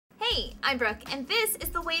Hey, I'm Brooke, and this is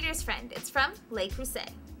the Waiter's Friend. It's from Creuset.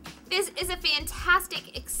 This is a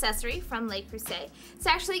fantastic accessory from Creuset. It's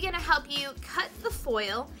actually going to help you cut the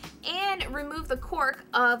foil and remove the cork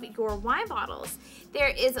of your wine bottles.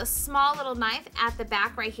 There is a small little knife at the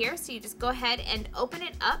back right here, so you just go ahead and open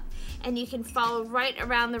it up, and you can follow right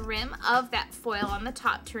around the rim of that foil on the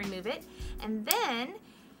top to remove it. And then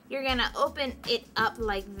you're gonna open it up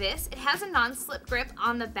like this. It has a non-slip grip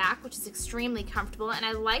on the back, which is extremely comfortable, and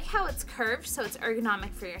I like how it's curved so it's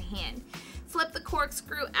ergonomic for your hand. Flip the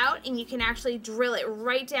corkscrew out and you can actually drill it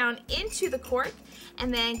right down into the cork,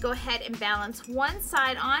 and then go ahead and balance one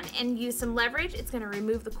side on and use some leverage. It's gonna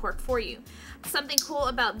remove the cork for you. Something cool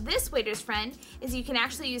about this Waiter's Friend is you can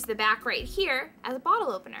actually use the back right here as a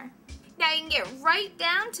bottle opener. Now you can get right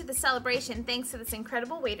down to the celebration thanks to this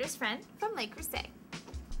incredible Waiter's Friend from Creuset.